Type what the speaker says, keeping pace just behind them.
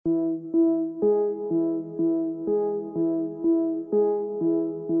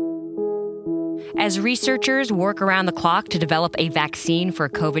As researchers work around the clock to develop a vaccine for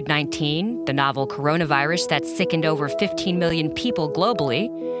COVID-19, the novel coronavirus that's sickened over 15 million people globally,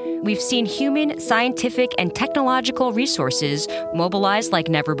 we've seen human, scientific, and technological resources mobilized like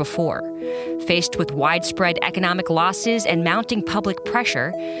never before. Faced with widespread economic losses and mounting public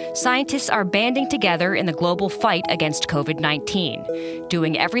pressure, scientists are banding together in the global fight against COVID-19,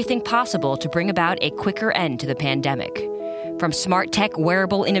 doing everything possible to bring about a quicker end to the pandemic. From smart tech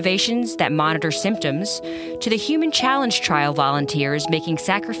wearable innovations that monitor symptoms, to the human challenge trial volunteers making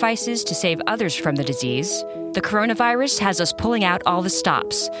sacrifices to save others from the disease, the coronavirus has us pulling out all the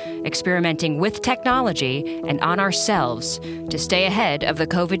stops, experimenting with technology and on ourselves to stay ahead of the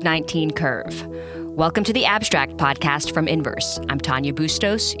COVID-19 curve. Welcome to the Abstract podcast from Inverse. I'm Tanya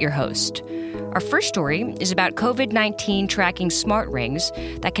Bustos, your host. Our first story is about COVID-19 tracking smart rings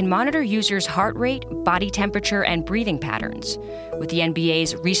that can monitor users' heart rate, body temperature, and breathing patterns. With the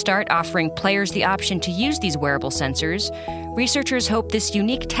NBA's restart offering players the option to use these wearable sensors, researchers hope this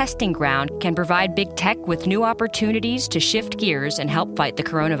unique testing ground can provide big tech with new opportunities to shift gears and help fight the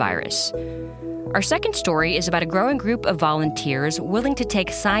coronavirus. Our second story is about a growing group of volunteers willing to take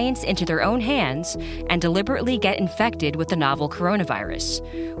science into their own hands and deliberately get infected with the novel coronavirus.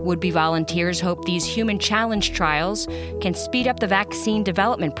 Would-be volunteers hope these human challenge trials can speed up the vaccine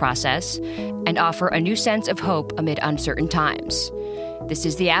development process and offer a new sense of hope amid uncertain times. This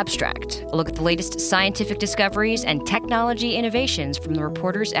is The Abstract, a look at the latest scientific discoveries and technology innovations from the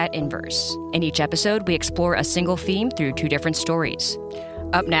reporters at Inverse. In each episode, we explore a single theme through two different stories.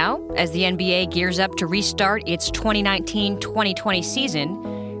 Up now, as the NBA gears up to restart its 2019-2020 season,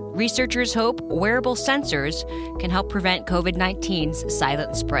 researchers hope wearable sensors can help prevent COVID-19's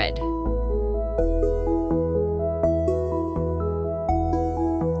silent spread.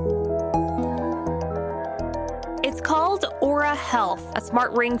 It's called Oura Health, a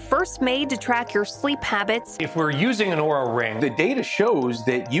smart ring first made to track your sleep habits. If we're using an Oura ring, the data shows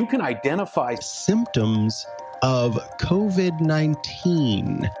that you can identify symptoms of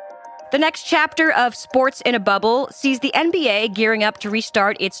COVID-19. The next chapter of Sports in a Bubble sees the NBA gearing up to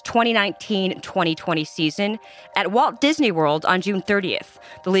restart its 2019-2020 season at Walt Disney World on June 30th.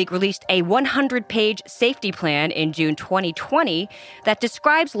 The league released a 100-page safety plan in June 2020 that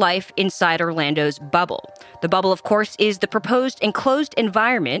describes life inside Orlando's bubble. The bubble, of course, is the proposed enclosed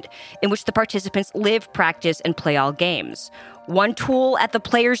environment in which the participants live, practice, and play all games. One tool at the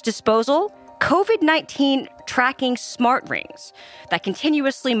players' disposal: COVID-19 tracking smart rings that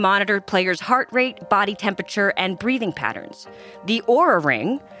continuously monitor players' heart rate, body temperature, and breathing patterns. The Oura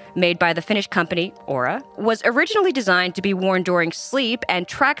ring, made by the Finnish company Oura, was originally designed to be worn during sleep and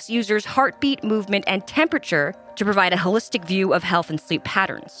tracks users' heartbeat, movement, and temperature to provide a holistic view of health and sleep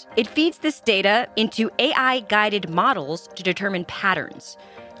patterns. It feeds this data into AI-guided models to determine patterns.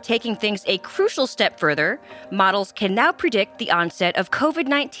 Taking things a crucial step further, models can now predict the onset of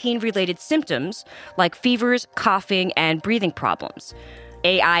COVID-19-related symptoms like fevers, coughing, and breathing problems.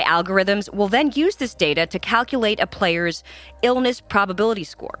 AI algorithms will then use this data to calculate a player's illness probability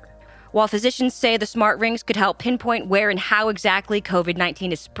score. While physicians say the smart rings could help pinpoint where and how exactly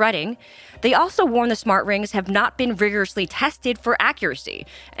COVID-19 is spreading, they also warn the smart rings have not been rigorously tested for accuracy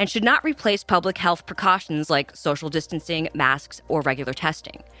and should not replace public health precautions like social distancing, masks, or regular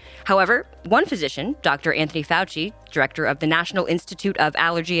testing. However, one physician, Dr. Anthony Fauci, director of the National Institute of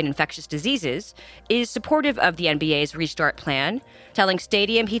Allergy and Infectious Diseases, is supportive of the NBA's restart plan, telling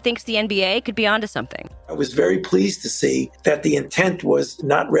Stadium he thinks the NBA could be onto something. I was very pleased to see that the intent was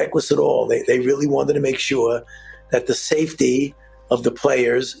not reckless at all. They really wanted to make sure that the safety of the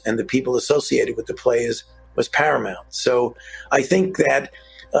players and the people associated with the players was paramount. So I think that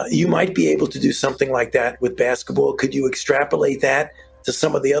you might be able to do something like that with basketball. Could you extrapolate that to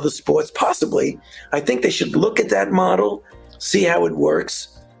some of the other sports? Possibly. I think they should look at that model, see how it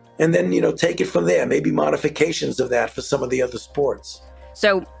works, and then, take it from there. Maybe modifications of that for some of the other sports.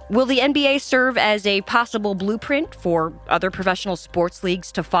 So will the NBA serve as a possible blueprint for other professional sports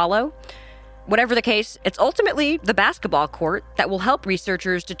leagues to follow? Whatever the case, it's ultimately the basketball court that will help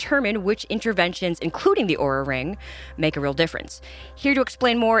researchers determine which interventions, including the Oura ring, make a real difference. Here to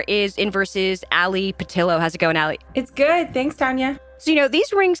explain more is Inverse's Ali Patillo. How's it going, Ali? It's good. Thanks, Tanya. So,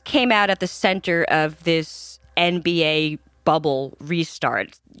 these rings came out at the center of this NBA bubble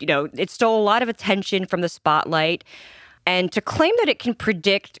restart. It stole a lot of attention from the spotlight. And to claim that it can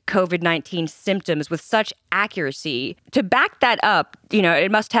predict COVID-19 symptoms with such accuracy, to back that up,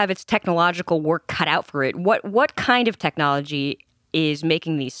 it must have its technological work cut out for it. What kind of technology is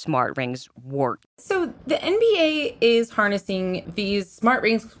making these smart rings work? So the NBA is harnessing these smart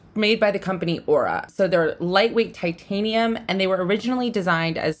rings made by the company Aura. So they're lightweight titanium, and they were originally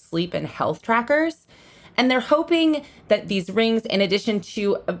designed as sleep and health trackers. And they're hoping that these rings, in addition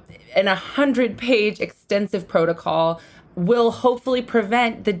to an 100-page extensive protocol, will hopefully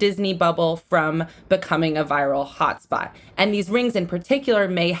prevent the Disney bubble from becoming a viral hotspot. And these rings in particular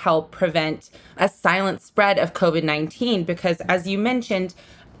may help prevent a silent spread of COVID-19 because, as you mentioned,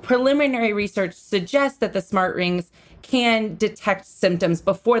 preliminary research suggests that the smart rings can detect symptoms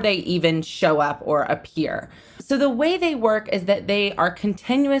before they even show up or appear. So the way they work is that they are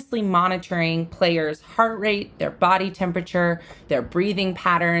continuously monitoring players' heart rate, their body temperature, their breathing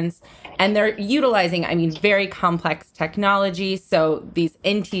patterns, and they're utilizing, very complex technology. So these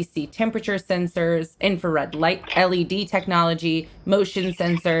NTC temperature sensors, infrared light, LED technology, motion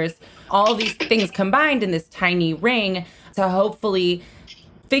sensors, all these things combined in this tiny ring to hopefully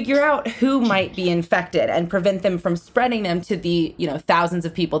figure out who might be infected and prevent them from spreading them to the, thousands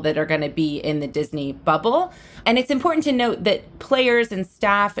of people that are going to be in the Disney bubble. And it's important to note that players and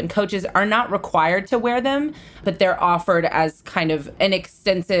staff and coaches are not required to wear them, but they're offered as kind of an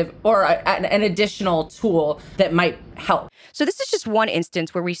extensive or an additional tool that might help. So this is just one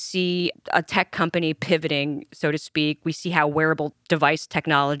instance where we see a tech company pivoting, so to speak. We see how wearable device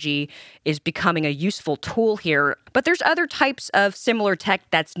technology is becoming a useful tool here. But there's other types of similar tech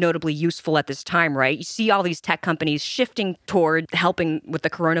that's notably useful at this time, right? You see all these tech companies shifting toward helping with the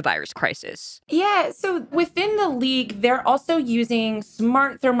coronavirus crisis. Yeah, so within the league, they're also using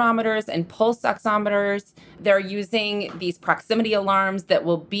smart thermometers and pulse oximeters. They're using these proximity alarms that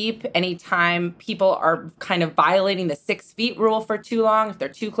will beep anytime people are kind of violating the 6 feet rule for too long, if they're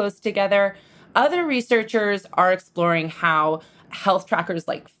too close together. Other researchers are exploring how health trackers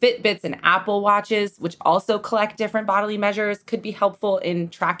like Fitbits and Apple Watches, which also collect different bodily measures, could be helpful in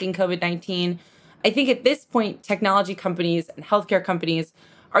tracking COVID-19. I think at this point, technology companies and healthcare companies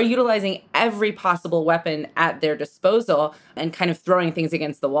are utilizing every possible weapon at their disposal and kind of throwing things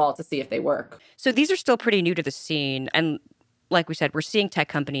against the wall to see if they work. So these are still pretty new to the scene. And like we said, we're seeing tech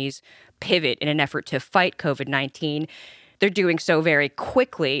companies pivot in an effort to fight COVID-19. They're doing so very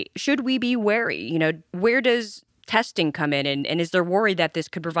quickly. Should we be wary? Where does testing come in? And is there worry that this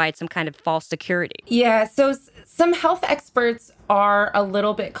could provide some kind of false security? Yeah, so some health experts are a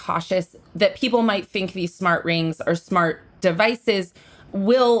little bit cautious that people might think these smart rings or smart devices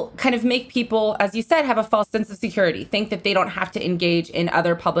will kind of make people, as you said, have a false sense of security, think that they don't have to engage in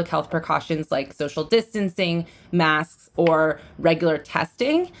other public health precautions like social distancing, masks, or regular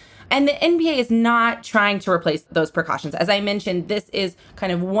testing. And the NBA is not trying to replace those precautions. As I mentioned, this is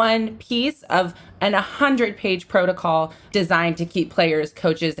kind of one piece of an 100-page protocol designed to keep players,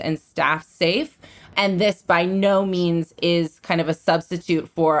 coaches, and staff safe. And this by no means is kind of a substitute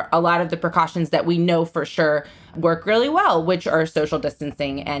for a lot of the precautions that we know for sure work really well, which are social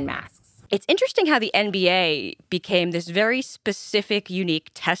distancing and masks. It's interesting how the NBA became this very specific,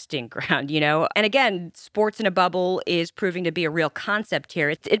 unique testing ground, And again, sports in a bubble is proving to be a real concept here.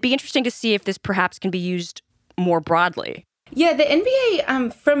 It'd be interesting to see if this perhaps can be used more broadly. Yeah, the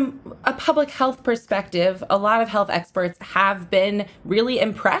NBA, from a public health perspective, a lot of health experts have been really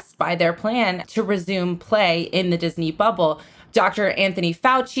impressed by their plan to resume play in the Disney bubble. Dr. Anthony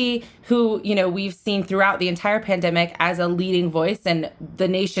Fauci, who, we've seen throughout the entire pandemic as a leading voice and the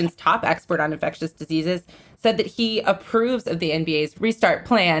nation's top expert on infectious diseases, said that he approves of the NBA's restart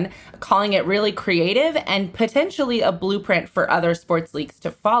plan, calling it really creative and potentially a blueprint for other sports leagues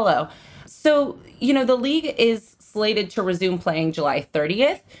to follow. So, the league is slated to resume playing July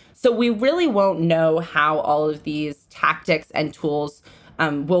 30th. So we really won't know how all of these tactics and tools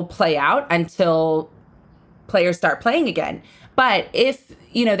will play out until players start playing again. But if,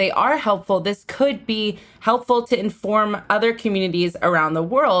 they are helpful, this could be helpful to inform other communities around the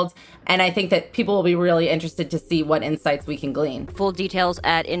world. And I think that people will be really interested to see what insights we can glean. Full details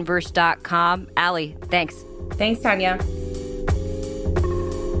at inverse.com. Allie, thanks. Thanks, Tanya.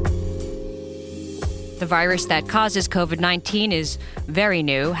 The virus that causes COVID-19 is very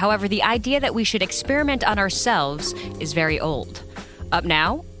new. However, the idea that we should experiment on ourselves is very old. Up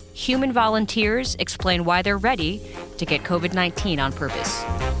now, human volunteers explain why they're ready to get COVID-19 on purpose.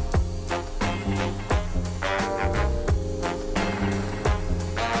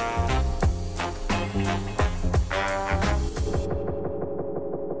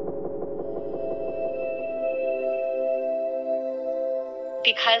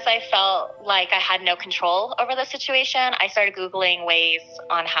 Because I felt like I had no control over the situation, I started Googling ways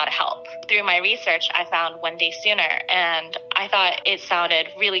on how to help. Through my research, I found One Day Sooner, and I thought it sounded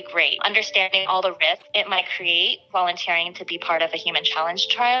really great. Understanding all the risks it might create volunteering to be part of a human challenge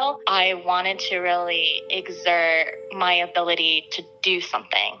trial, I wanted to really exert my ability to do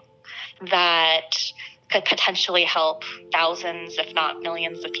something. that could potentially help thousands, if not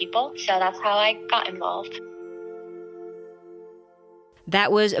millions of people. So that's how I got involved.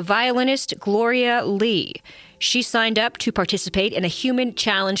 That was violinist Gloria Lee. She signed up to participate in a human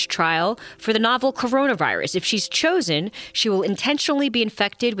challenge trial for the novel coronavirus. If she's chosen, she will intentionally be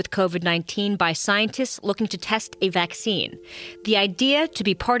infected with COVID-19 by scientists looking to test a vaccine. The idea to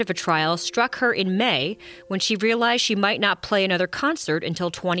be part of a trial struck her in May when she realized she might not play another concert until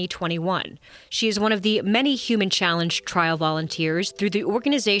 2021. She is one of the many human challenge trial volunteers through the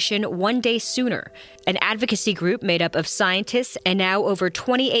organization One Day Sooner, an advocacy group made up of scientists and now over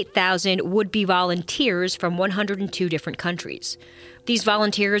 28,000 would-be volunteers from 102 different countries. These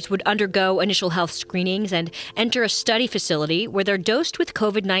volunteers would undergo initial health screenings and enter a study facility where they're dosed with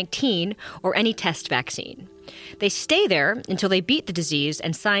COVID-19 or any test vaccine. They stay there until they beat the disease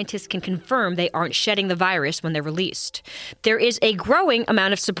and scientists can confirm they aren't shedding the virus when they're released. There is a growing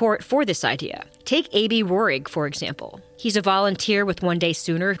amount of support for this idea. Take A.B. Rohrig, for example. He's a volunteer with One Day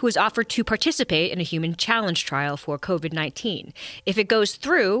Sooner who has offered to participate in a human challenge trial for COVID-19. If it goes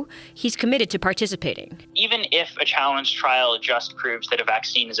through, he's committed to participating. Even if a challenge trial just proves that a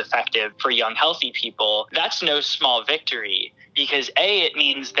vaccine is effective for young, healthy people, that's no small victory. Because A, it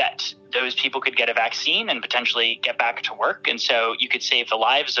means that those people could get a vaccine and potentially get back to work. And so you could save the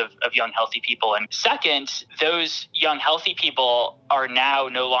lives of young, healthy people. And second, those young, healthy people are now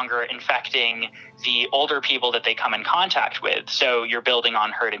no longer infecting the older people that they come in contact with. So you're building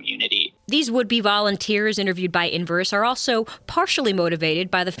on herd immunity. These would-be volunteers interviewed by Inverse are also partially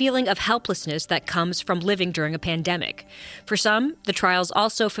motivated by the feeling of helplessness that comes from living during a pandemic. For some, the trials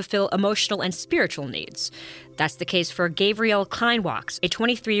also fulfill emotional and spiritual needs. That's the case for Gabrielle Kleinwachs, a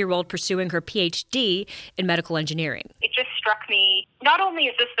 23-year-old pursuing her PhD in medical engineering. It just struck me, not only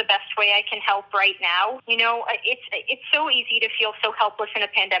is this the best way I can help right now, it's so easy to feel so helpless in a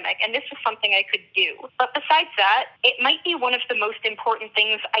pandemic, and this is something I could do. But besides that, it might be one of the most important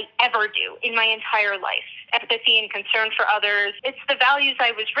things I ever do in my entire life. Empathy and concern for others. It's the values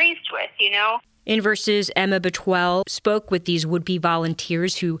I was raised with, Inverse's Emma Betwell spoke with these would-be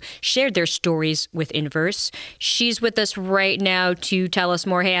volunteers who shared their stories with Inverse. She's with us right now to tell us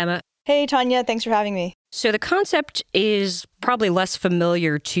more. Hey, Emma. Hey, Tanya. Thanks for having me. So the concept is probably less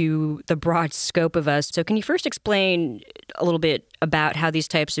familiar to the broad scope of us. So can you first explain a little bit about how these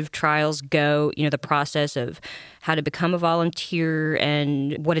types of trials go, the process of how to become a volunteer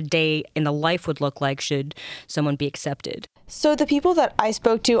and what a day in the life would look like should someone be accepted? So the people that I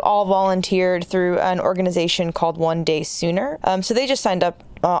spoke to all volunteered through an organization called One Day Sooner. So they just signed up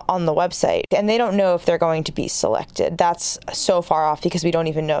on the website, and they don't know if they're going to be selected. That's so far off because we don't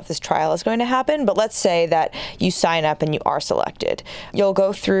even know if this trial is going to happen. But let's say that you sign up and you are selected. You'll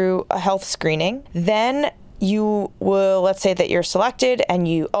go through a health screening. Then you will, let's say that you're selected, and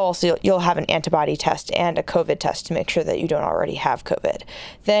you'll have an antibody test and a COVID test to make sure that you don't already have COVID.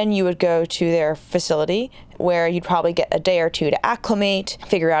 Then you would go to their facility where you'd probably get a day or two to acclimate,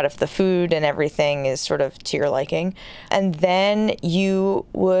 figure out if the food and everything is sort of to your liking. And then you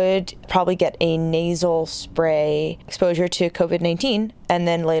would probably get a nasal spray exposure to COVID-19. And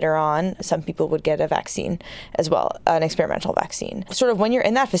then later on, some people would get a vaccine as well, an experimental vaccine. Sort of when you're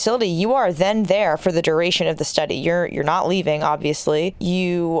in that facility, you are then there for the duration of the study. You're not leaving, obviously.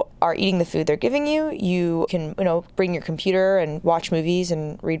 You are eating the food they're giving you. You can, bring your computer and watch movies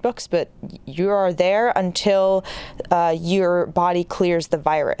and read books, but you are there until your body clears the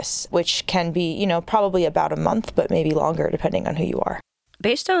virus, which can be, probably about a month, but maybe longer depending on who you are.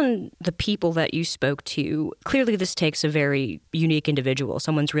 Based on the people that you spoke to, clearly this takes a very unique individual.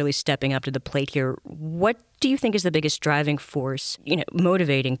 Someone's really stepping up to the plate here. What do you think is the biggest driving force,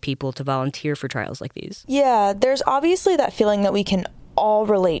 motivating people to volunteer for trials like these? Yeah, there's obviously that feeling that we can all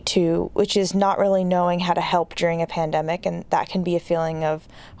relate to, which is not really knowing how to help during a pandemic. And that can be a feeling of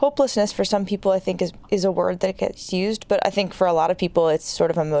hopelessness for some people, I think is a word that gets used. But I think for a lot of people, it's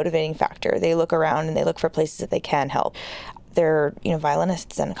sort of a motivating factor. They look around and they look for places that they can help. They're,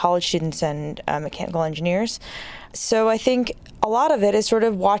 violinists and college students and mechanical engineers. So I think a lot of it is sort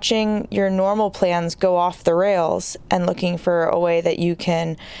of watching your normal plans go off the rails and looking for a way that you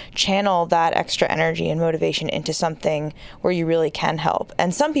can channel that extra energy and motivation into something where you really can help.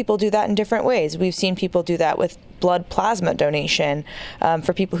 And some people do that in different ways. We've seen people do that with blood plasma donation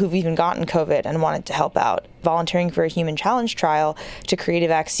for people who've even gotten COVID and wanted to help out. Volunteering for a human challenge trial to create a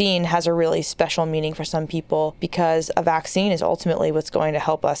vaccine has a really special meaning for some people because a vaccine is ultimately what's going to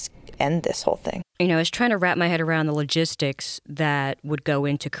help us end this whole thing. I was trying to wrap my head around the logistics that would go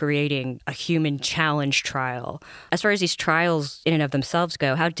into creating a human challenge trial. As far as these trials in and of themselves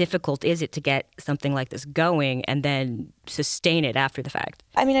go, how difficult is it to get something like this going and then sustain it after the fact?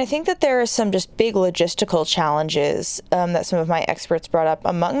 I mean, I think that there are some just big logistical challenges that some of my experts brought up,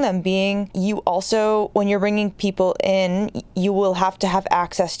 among them being you also, when you're bringing people in, you will have to have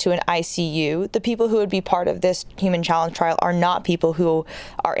access to an ICU. The people who would be part of this human challenge trial are not people who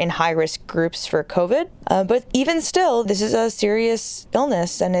are in high-risk groups for COVID. But even still, this is a serious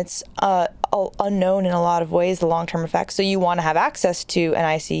illness, and it's unknown in a lot of ways, the long-term effects. So you want to have access to an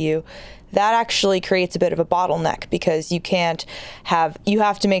ICU. That actually creates a bit of a bottleneck because you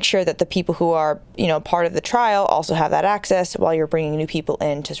have to make sure that the people who are, part of the trial also have that access while you're bringing new people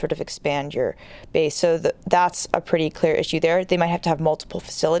in to sort of expand your base. So that's a pretty clear issue there. They might have to have multiple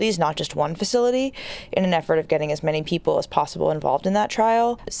facilities, not just one facility, in an effort of getting as many people as possible involved in that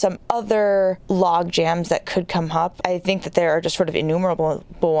trial. Some other log jams that could come up, I think that there are just sort of innumerable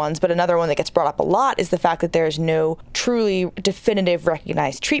ones, but another one that gets brought up a lot is the fact that there's no truly definitive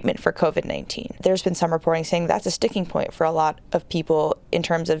recognized treatment for COVID-19. There's been some reporting saying that's a sticking point for a lot of people in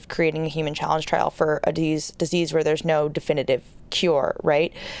terms of creating a human challenge trial for a disease where there's no definitive cure,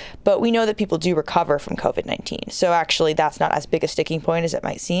 right? But we know that people do recover from COVID-19. So actually that's not as big a sticking point as it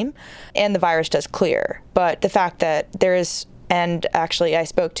might seem. And the virus does clear. But the fact that there is, and actually I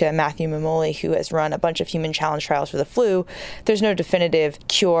spoke to Matthew Mamoli, who has run a bunch of human challenge trials for the flu. There's no definitive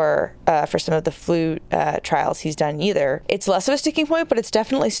cure for some of the flu trials he's done either. It's less of a sticking point, but it's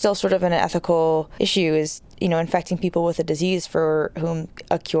definitely still sort of an ethical issue, is, infecting people with a disease for whom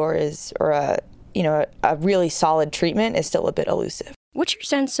a cure is, or a really solid treatment is still a bit elusive. What's your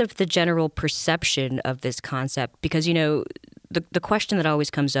sense of the general perception of this concept? Because, the question that always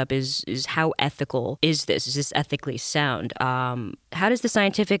comes up is how ethical is this? Is this ethically sound? How does the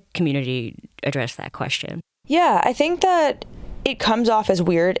scientific community address that question? Yeah, I think that it comes off as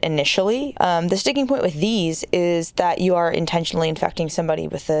weird initially. The sticking point with these is that you are intentionally infecting somebody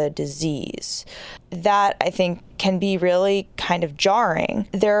with a disease. That, I think, can be really kind of jarring.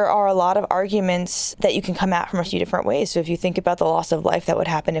 There are a lot of arguments that you can come at from a few different ways. So if you think about the loss of life that would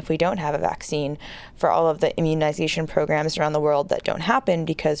happen if we don't have a vaccine, for all of the immunization programs around the world that don't happen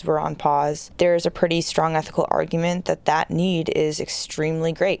because we're on pause, there's a pretty strong ethical argument that that need is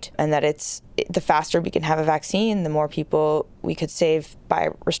extremely great, and that it's the faster we can have a vaccine, the more people we could save by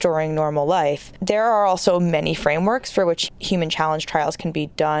restoring normal life. There are also many frameworks for which human challenge trials can be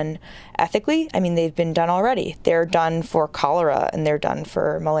done ethically. I mean, they've been done already. They're done for cholera and they're done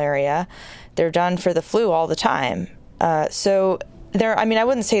for malaria. They're done for the flu all the time. So I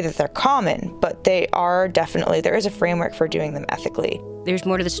wouldn't say that they're common, but they are definitely, there is a framework for doing them ethically. There's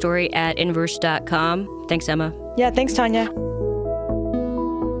more to the story at inverse.com. Thanks, Emma. Yeah, thanks, Tanya.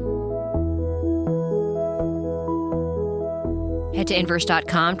 Head to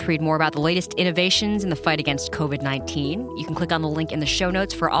inverse.com to read more about the latest innovations in the fight against COVID-19. You can click on the link in the show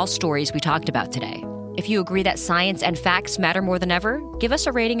notes for all stories we talked about today. If you agree that science and facts matter more than ever, give us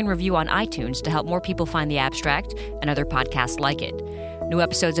a rating and review on iTunes to help more people find The Abstract and other podcasts like it. New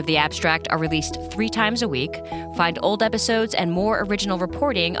episodes of The Abstract are released 3 times a week. Find old episodes and more original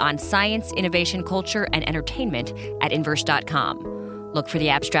reporting on science, innovation, culture, and entertainment at inverse.com. Look for The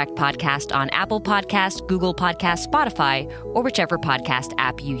Abstract podcast on Apple Podcasts, Google Podcasts, Spotify, or whichever podcast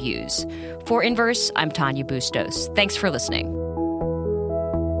app you use. For Inverse, I'm Tanya Bustos. Thanks for listening.